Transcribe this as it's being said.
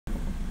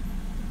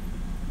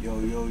Yo,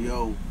 yo,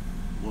 yo.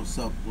 What's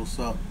up? What's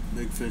up?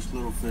 Big fish,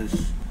 little fish.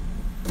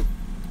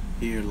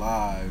 Here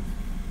live.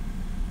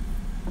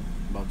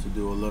 About to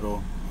do a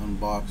little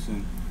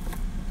unboxing.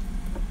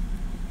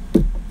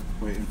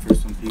 Waiting for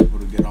some people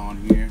to get on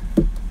here.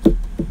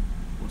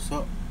 What's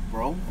up,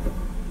 bro?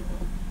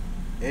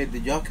 Hey,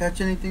 did y'all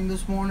catch anything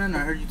this morning? I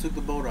heard you took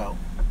the boat out.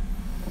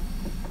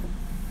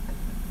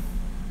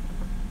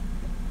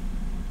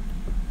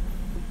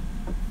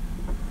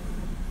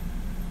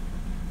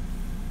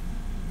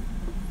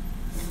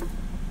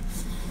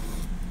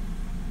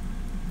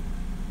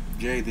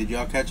 Jay, did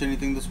y'all catch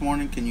anything this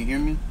morning? Can you hear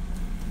me?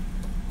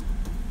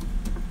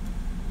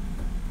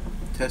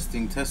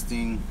 Testing,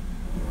 testing.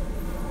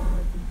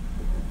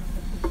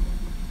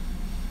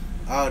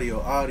 Audio,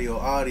 audio,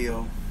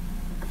 audio.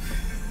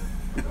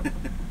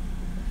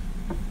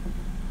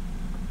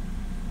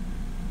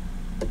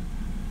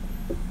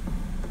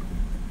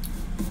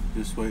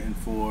 Just waiting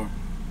for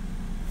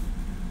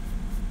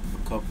a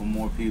couple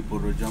more people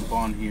to jump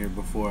on here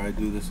before I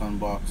do this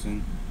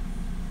unboxing.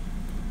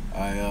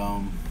 I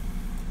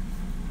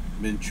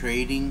been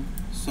trading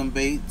some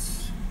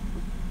baits,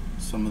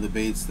 some of the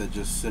baits that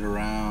just sit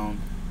around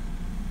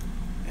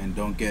and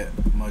don't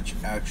get much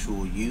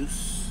actual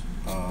use.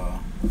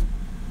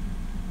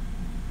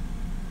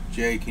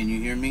 Jay, can you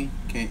hear me?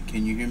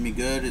 Can you hear me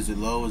good? Is it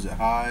low? Is it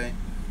high?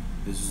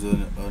 This is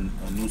a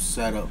new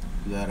setup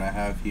that I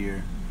have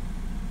here,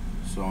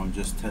 so I'm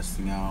just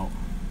testing it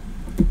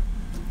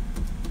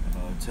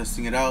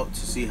out to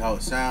see how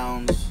it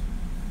sounds,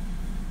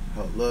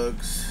 how it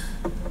looks.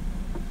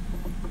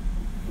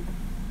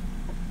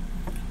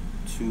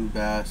 2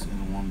 bass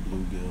and 1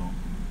 bluegill.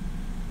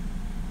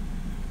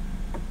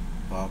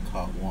 I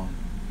caught 1.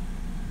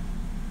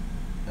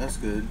 That's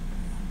good.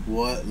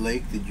 What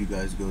lake did you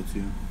guys go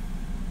to?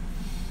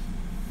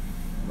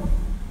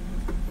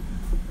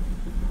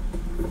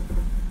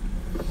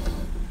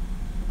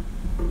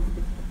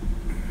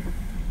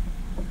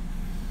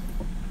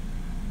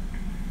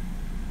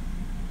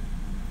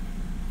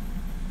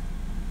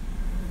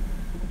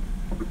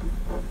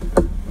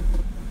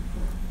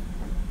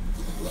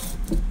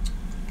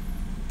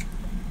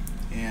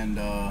 And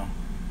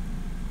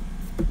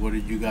what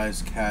did you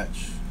guys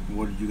catch?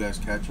 What did you guys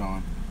catch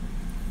on?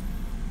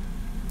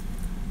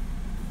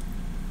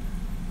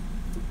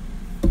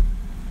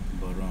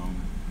 But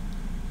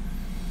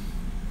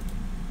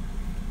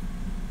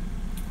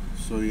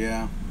so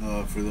yeah,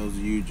 for those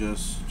of you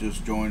just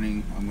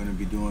joining, I'm gonna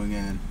be doing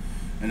an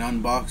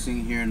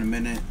unboxing here in a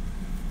minute.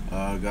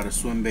 Got a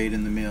swim bait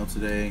in the mail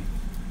today,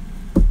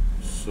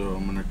 so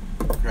I'm gonna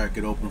crack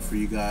it open for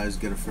you guys,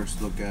 get a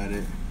first look at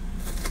it.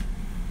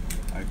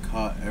 I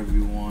caught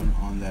everyone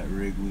on that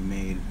rig we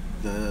made.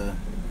 The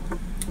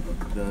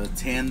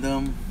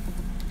tandem,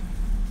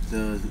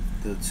 the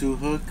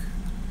 2-hook.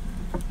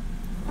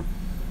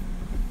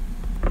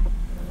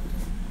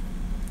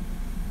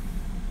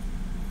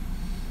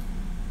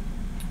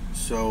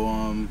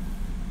 So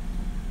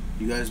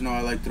you guys know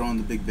I like throwing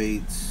the big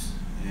baits,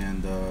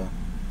 and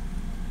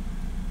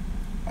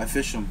I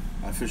fish them.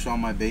 I fish all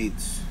my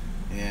baits,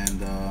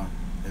 and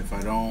if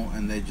I don't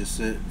and they just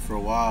sit for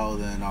a while,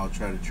 then I'll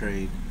try to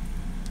trade.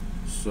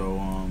 So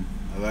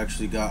I've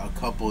actually got a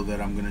couple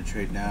that I'm gonna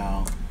trade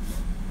now,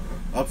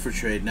 up for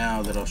trade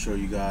now, that I'll show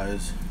you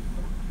guys.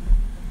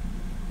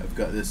 I've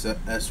got this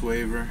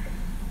S-Waver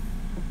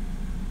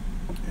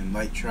and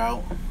light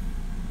trout.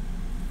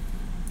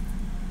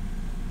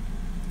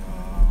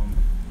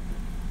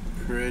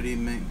 Pretty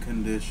mint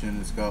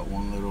condition. It's got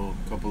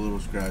couple little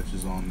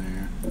scratches on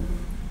there.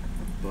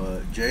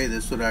 But Jay,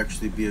 this would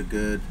actually be a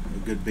good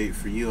bait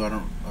for you. I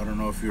don't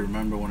know if you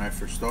remember when I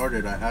first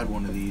started, I had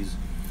one of these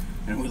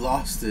and we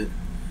lost it.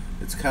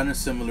 It's kind of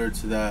similar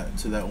to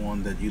that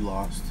one that you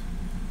lost.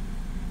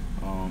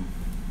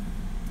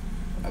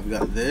 I've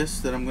got this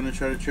that I'm gonna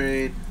try to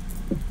trade,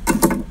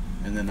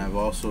 and then I've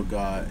also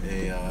got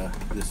a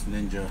this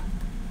Ninja.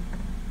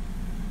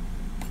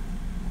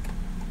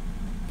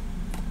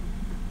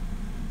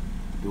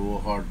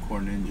 Dual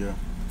hardcore Ninja.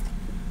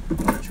 I'm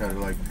gonna try to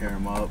like pair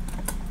them up,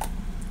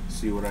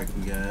 see what I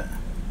can get.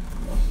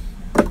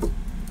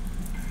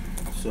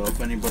 So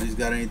if anybody's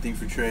got anything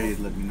for trade,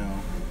 let me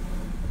know.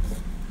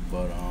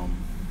 But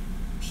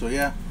so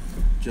yeah,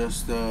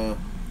 just got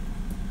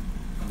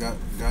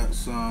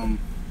some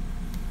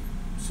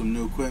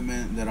new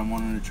equipment that I'm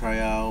wanting to try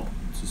out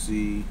to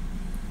see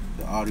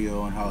the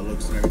audio and how it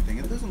looks and everything.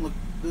 It doesn't look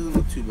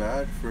too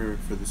bad for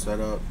the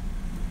setup.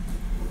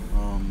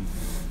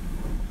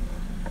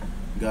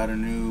 Got a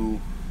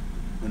new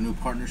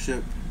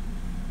partnership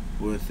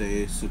with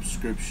a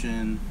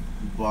subscription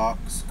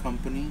box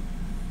company,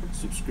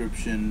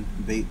 subscription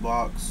bait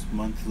box,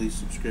 monthly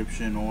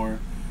subscription, or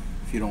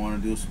if you don't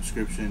want to do a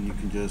subscription, you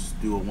can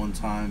just do a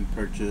one-time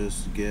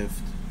purchase,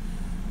 gift,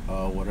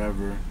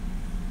 whatever.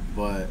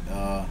 But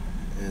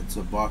it's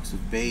a box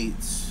of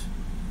baits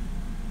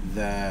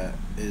that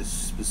is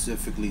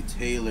specifically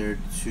tailored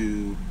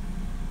to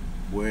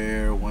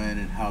where, when,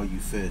 and how you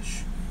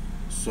fish.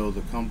 So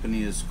the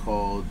company is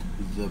called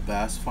The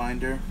Bass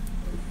Finder,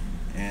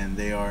 and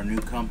they are a new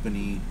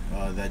company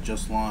that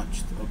just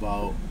launched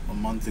about a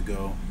month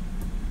ago.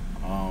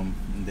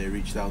 And they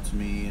reached out to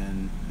me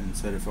and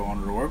said if I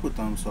wanted to work with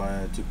them, so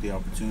I took the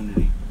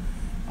opportunity.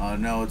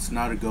 No, it's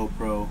not a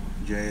GoPro,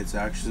 Jay. It's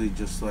actually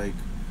just like,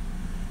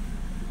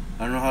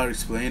 I don't know how to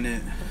explain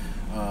it.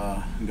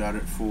 Got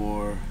it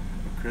for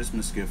a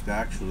Christmas gift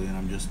actually, and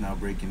I'm just now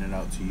breaking it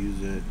out to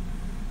use it.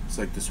 It's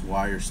like this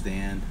wire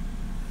stand.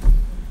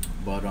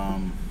 But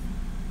a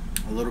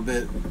little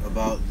bit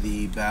about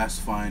the Bass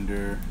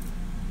Finder.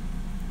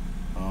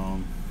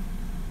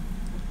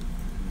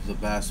 The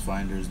Bass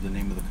Finder is the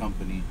name of the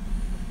company,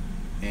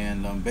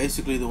 and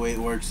basically the way it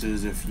works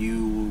is if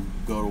you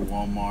go to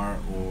Walmart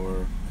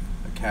or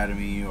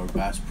Academy or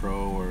Bass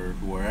Pro or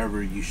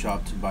wherever you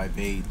shop to buy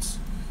baits,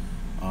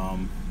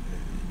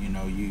 you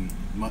know,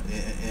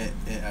 it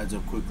adds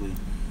up quickly.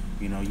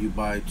 You know, you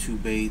buy 3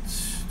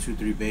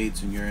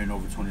 baits, and you're in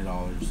over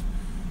 $20.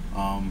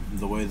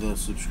 The way the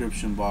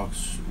subscription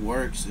box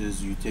works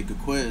is you take a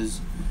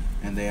quiz,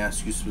 and they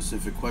ask you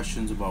specific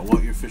questions about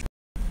what you're fishing.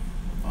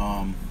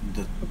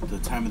 The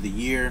time of the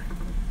year,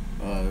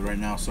 right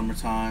now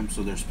summertime,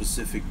 so there's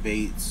specific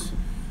baits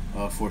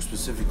for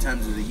specific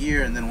times of the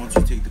year, and then once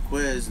you take the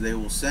quiz, they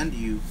will send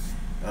you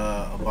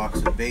a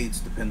box of baits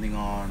depending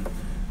on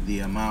the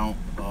amount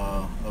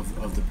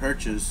of the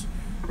purchase.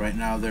 Right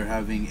now they're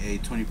having a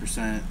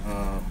 20%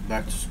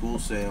 back to school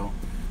sale.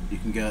 You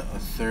can get a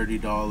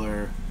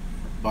 $30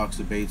 box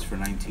of baits for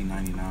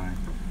 $19.99.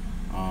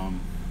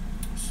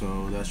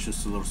 So that's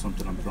just a little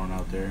something I'm throwing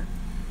out there.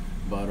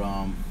 But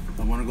I'm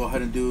gonna go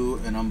ahead and do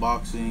an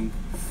unboxing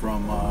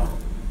from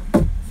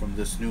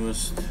this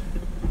newest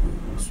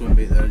swim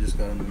bait that I just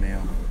got in the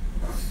mail.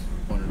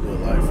 I want to do it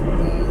live for you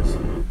guys,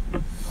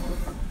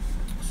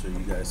 so you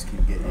guys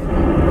can get in on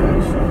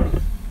the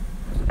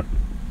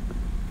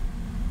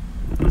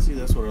action. See,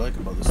 that's what I like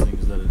about this thing,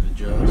 is that it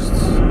adjusts,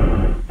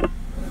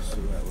 so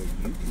that way you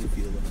can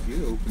feel like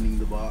you're opening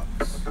the box.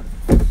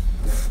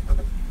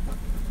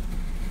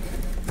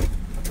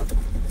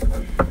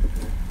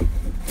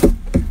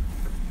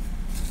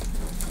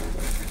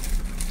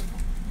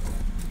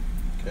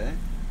 Okay,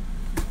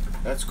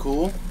 that's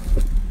cool.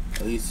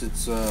 At least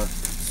it's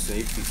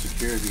safe and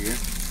secure here.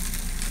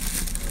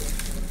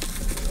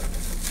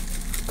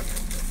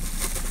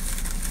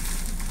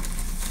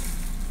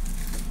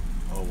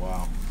 Oh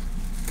wow.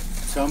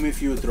 Tell me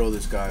if you would throw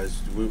this,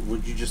 guys.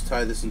 Would you just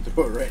tie this and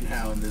throw it right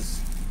now in this,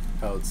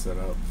 how it's set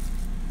up?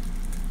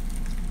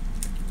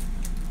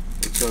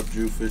 What's up,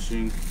 Drew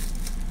Fishing?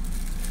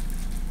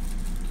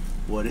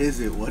 What is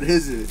it? What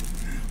is it?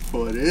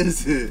 What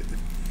is it?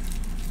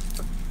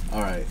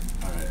 Alright,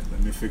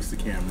 let me fix the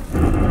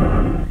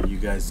camera. You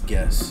guys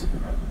guess.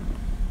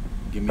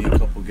 Give me a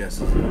couple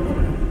guesses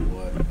of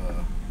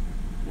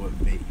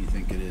what bait you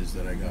think it is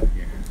that I got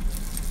here.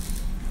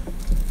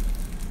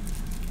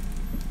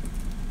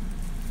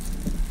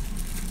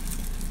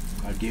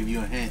 I'll give you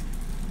a hint.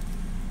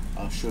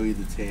 I'll show you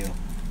the tail.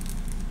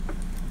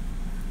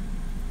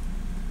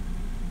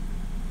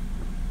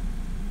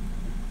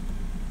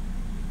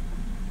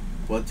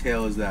 What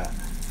tail is that?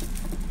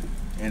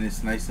 And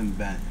it's nice and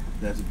bent.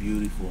 That's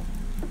beautiful.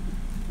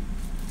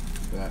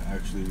 That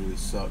actually really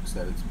sucks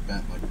that it's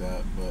bent like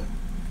that, but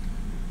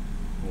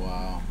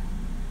wow.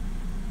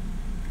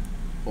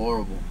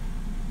 Horrible.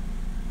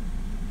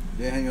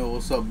 Daniel,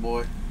 what's up,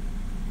 boy?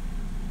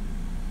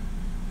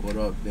 What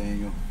up,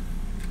 Daniel?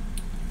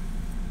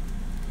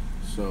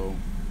 So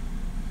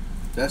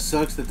that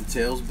sucks that the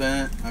tail's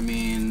bent. I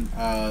mean,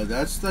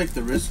 that's like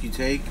the risk you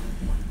take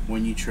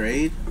when you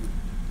trade,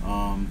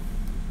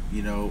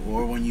 you know,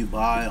 or when you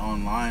buy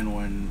online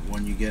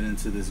when you get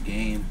into this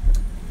game.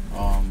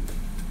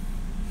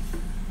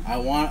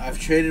 I've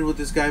traded with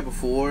this guy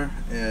before,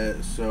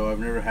 so I've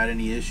never had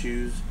any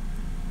issues,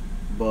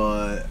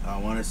 but I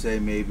want to say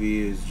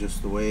maybe it's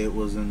just the way it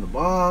was in the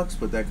box,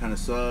 but that kind of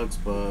sucks.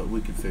 But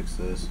we can fix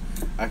this.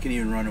 I can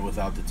even run it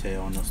without the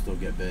tail and they'll still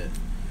get bit,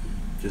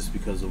 just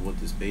because of what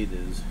this bait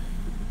is.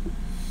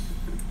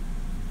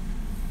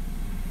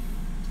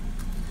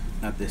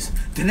 Not this.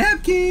 The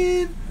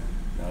napkin!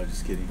 No,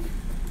 just kidding.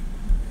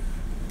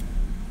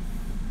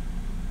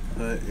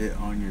 Put it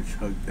on your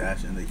chug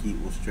dash and the heat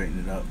will straighten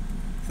it up.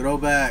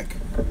 Throwback!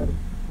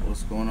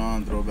 What's going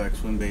on, Throwback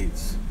Swim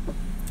Baits?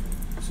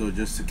 So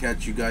just to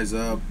catch you guys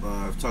up,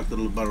 I've talked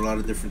about a lot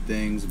of different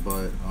things,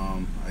 but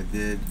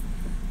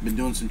been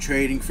doing some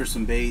trading for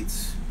some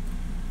baits,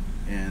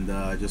 and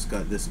I just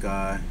got this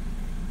guy,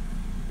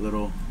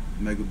 little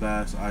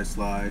Megabass Eye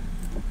Slide.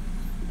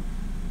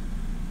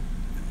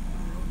 I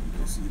don't know if you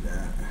can see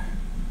that.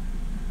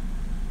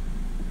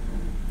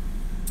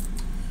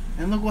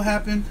 And look what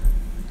happened.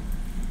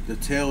 The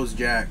tail is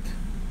jacked.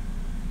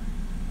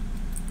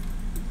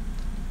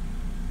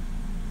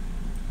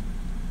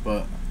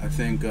 But I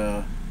think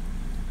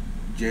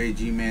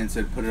JG Man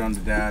said put it on the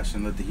dash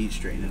and let the heat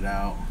straighten it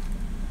out.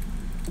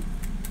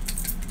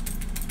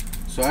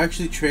 So I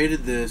actually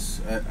traded this.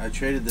 I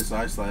traded this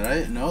Eye Slide. I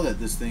didn't know that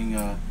this thing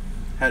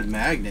had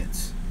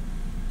magnets.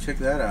 Check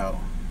that out.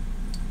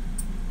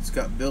 It's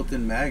got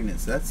built-in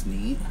magnets. That's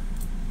neat.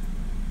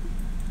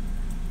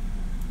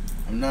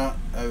 I'm not.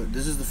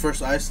 This is the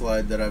first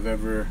iSlide that I've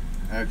ever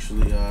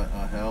actually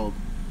held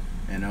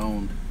and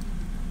owned.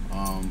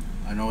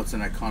 I know it's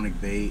an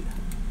iconic bait,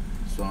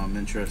 so I'm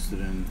interested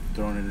in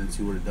throwing it and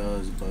see what it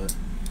does. But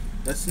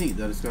that's neat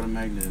that it's got a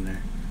magnet in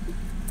there.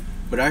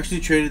 But I actually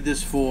traded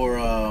this for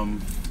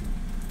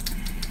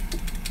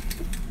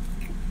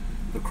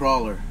the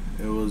crawler.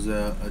 It was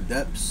a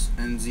Depths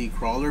NZ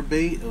crawler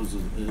bait. It was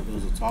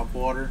a top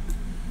water,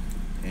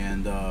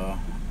 and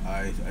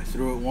I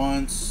threw it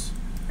once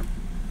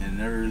and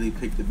never really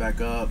picked it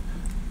back up,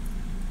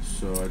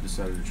 so I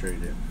decided to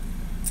trade it.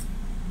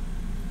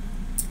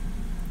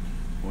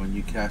 When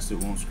you cast it,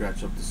 won't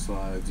scratch up the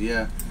slides.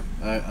 Yeah,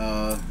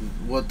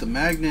 what the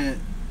magnet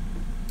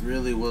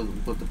really,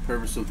 what the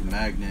purpose of the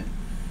magnet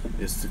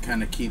is to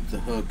kind of keep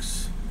the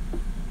hooks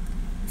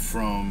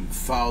from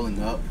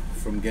fouling up,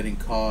 from getting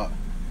caught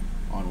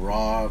on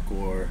rock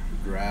or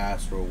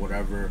grass or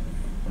whatever.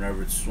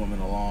 Whenever it's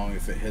swimming along,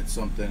 if it hits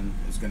something,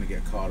 it's gonna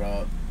get caught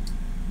up.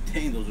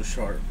 Dang, those are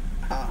sharp.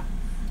 Ha!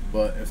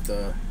 But if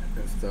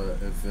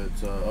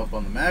it's up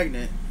on the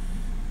magnet,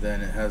 then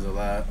it has a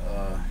lot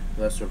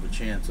lesser of a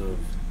chance of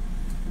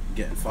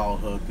getting foul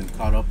hooked and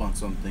caught up on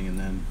something, and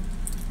then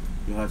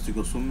you'll have to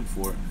go swimming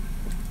for it.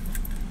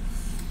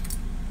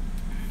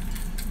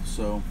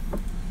 So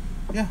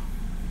yeah,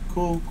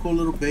 cool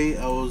little bait.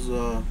 I was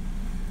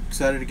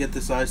excited to get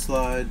this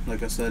iSlide.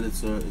 Like I said,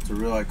 it's a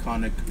real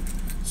iconic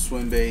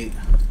swim bait,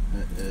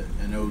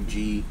 an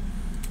OG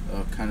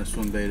kind of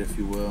swim bait, if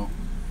you will.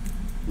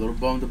 A little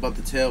bummed about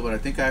the tail, but I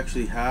think I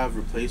actually have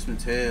replacement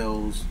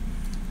tails.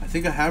 I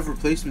think I have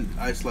replacement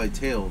iSlide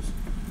tails,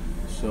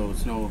 so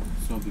it's no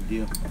big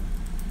deal.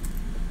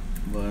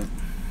 But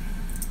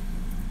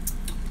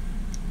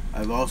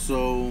I've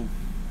also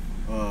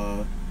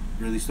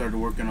really started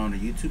working on a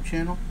YouTube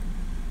channel.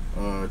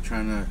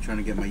 Trying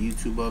to get my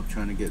YouTube up,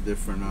 trying to get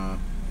different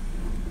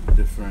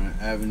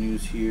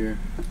avenues here.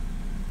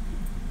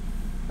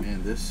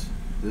 Man, this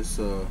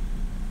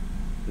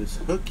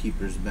hook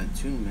keeper's bent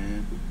too,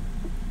 man.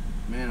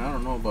 I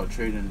don't know about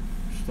trading,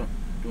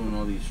 doing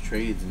all these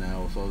trades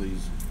now with all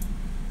these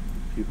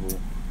people.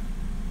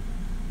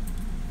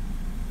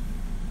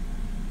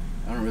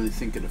 I don't really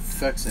think it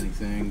affects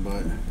anything,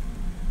 but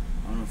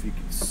I don't know if you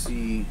can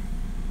see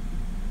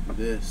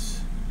this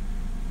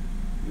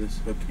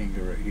hook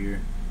hanger right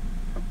here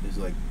is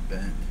like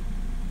bent,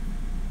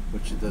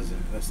 which it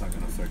doesn't, that's not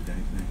gonna affect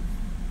anything.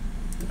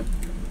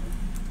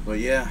 But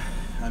yeah,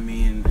 I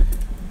mean,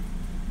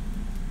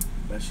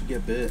 that should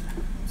get bit.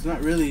 It's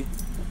not really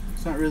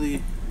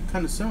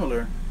kind of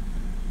similar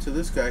to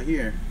this guy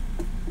here.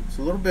 It's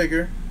a little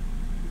bigger,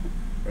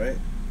 right?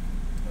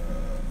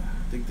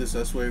 I think this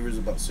S-Waver is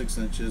about 6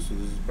 inches, so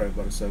this is probably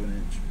about a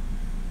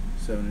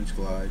 7-inch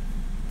glide.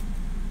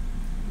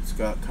 It's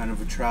got kind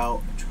of a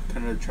trout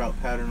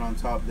pattern on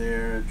top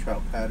there, a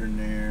trout pattern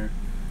there.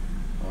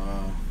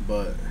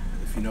 But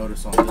if you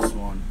notice on this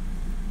one,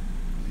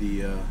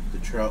 the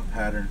trout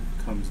pattern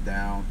comes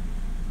down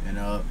and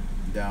up,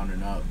 down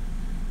and up,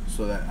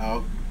 so that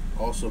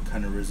also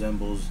kind of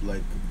resembles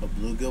like a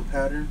bluegill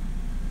pattern.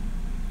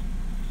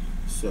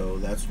 So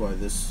that's why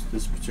this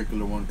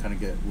particular one kind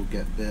of will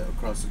get bit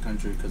across the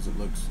country, because it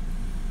looks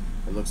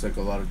like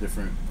a lot of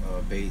different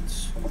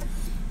baits.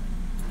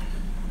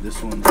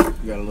 This one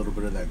got a little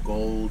bit of that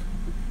gold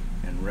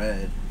and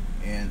red,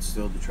 and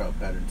still the trout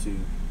pattern too.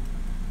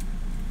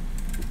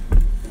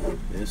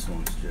 This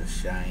one's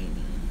just shiny.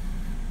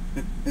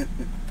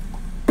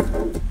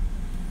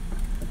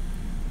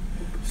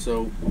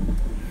 So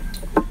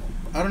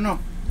I don't know.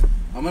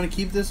 I'm gonna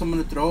keep this. I'm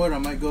gonna throw it. I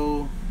might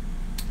go.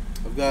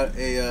 I've got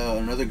a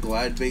another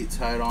glide bait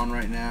tied on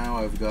right now.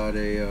 I've got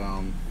a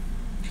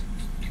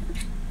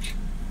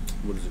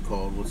what is it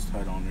called? What's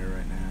tied on there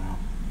right now?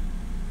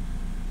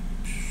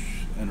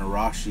 An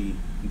Arashi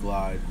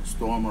glide, a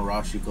Storm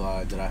Arashi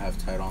glide that I have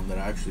tied on, that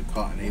I actually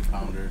caught an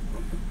 8-pounder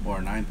or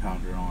a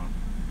 9-pounder on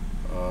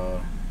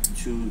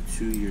two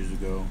years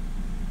ago.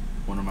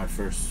 One of my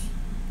first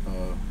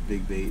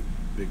big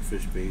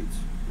fish baits.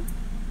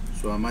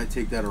 So I might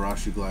take that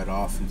Arashi glide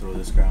off and throw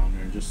this guy on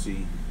there and just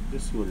see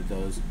what it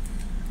does.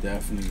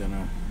 Definitely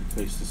gonna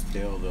replace this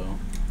tail though.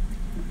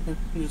 It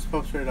just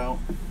pops right out.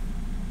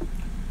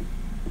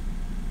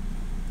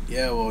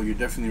 Yeah, well, you're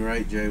definitely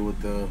right, Jay.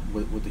 With the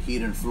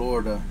heat in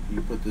Florida,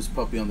 you put this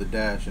puppy on the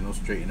dash and it'll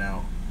straighten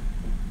out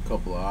a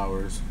couple of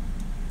hours.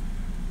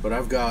 But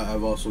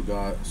I've also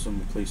got some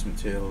replacement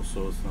tails,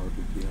 so it's not a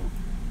big deal.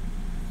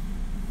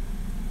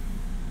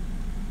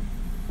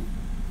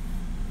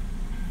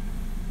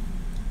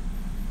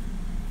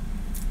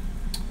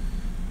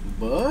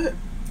 But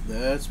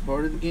that's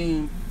part of the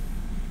game.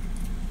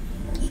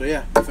 So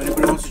yeah, if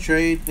anybody wants to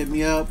trade, hit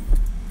me up.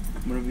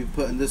 I'm gonna be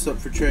putting this up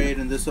for trade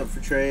and this up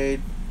for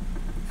trade.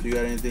 If you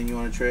got anything you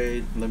want to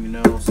trade, let me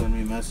know. Send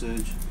me a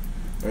message.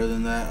 Other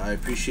than that, I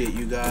appreciate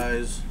you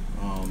guys.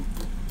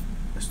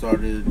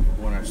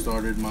 When I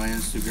started my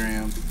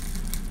Instagram,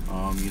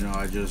 you know,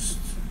 I just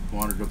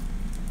wanted to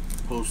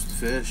post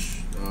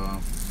fish,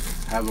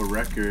 have a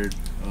record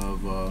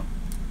of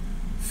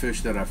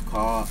fish that I've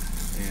caught,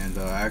 and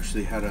I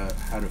actually had a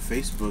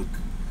Facebook,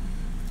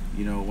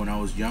 you know, when I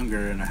was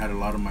younger, and I had a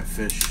lot of my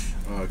fish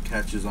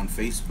catches on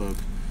Facebook,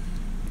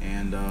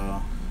 and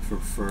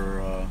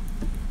for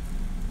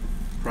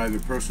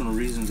private personal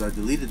reasons I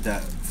deleted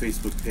that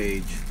Facebook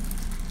page,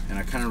 and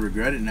I kind of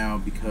regret it now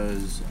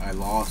because I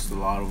lost a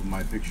lot of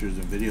my pictures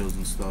and videos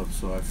and stuff.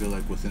 So I feel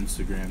like with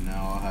Instagram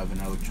now I'll have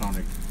an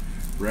electronic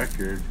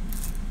record,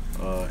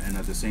 and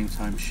at the same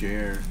time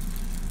share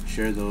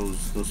those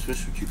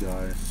fish with you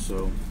guys.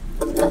 So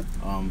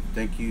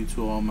thank you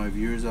to all my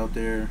viewers out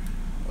there.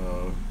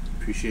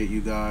 Appreciate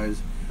you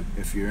guys.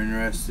 If you're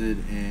interested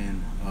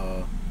in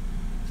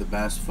the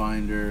Bass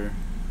Finder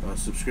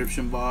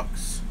subscription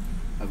box,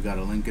 I've got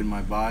a link in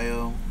my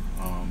bio.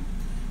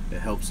 It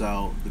helps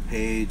out the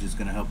page. It's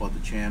gonna help out the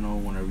channel.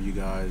 Whenever you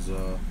guys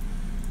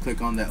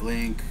click on that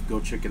link, go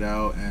check it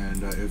out,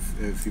 and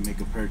if you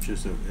make a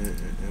purchase, it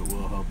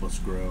will help us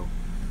grow.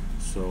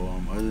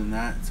 So other than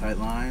that, tight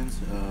lines.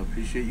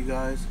 Appreciate you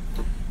guys.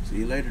 See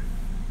you later.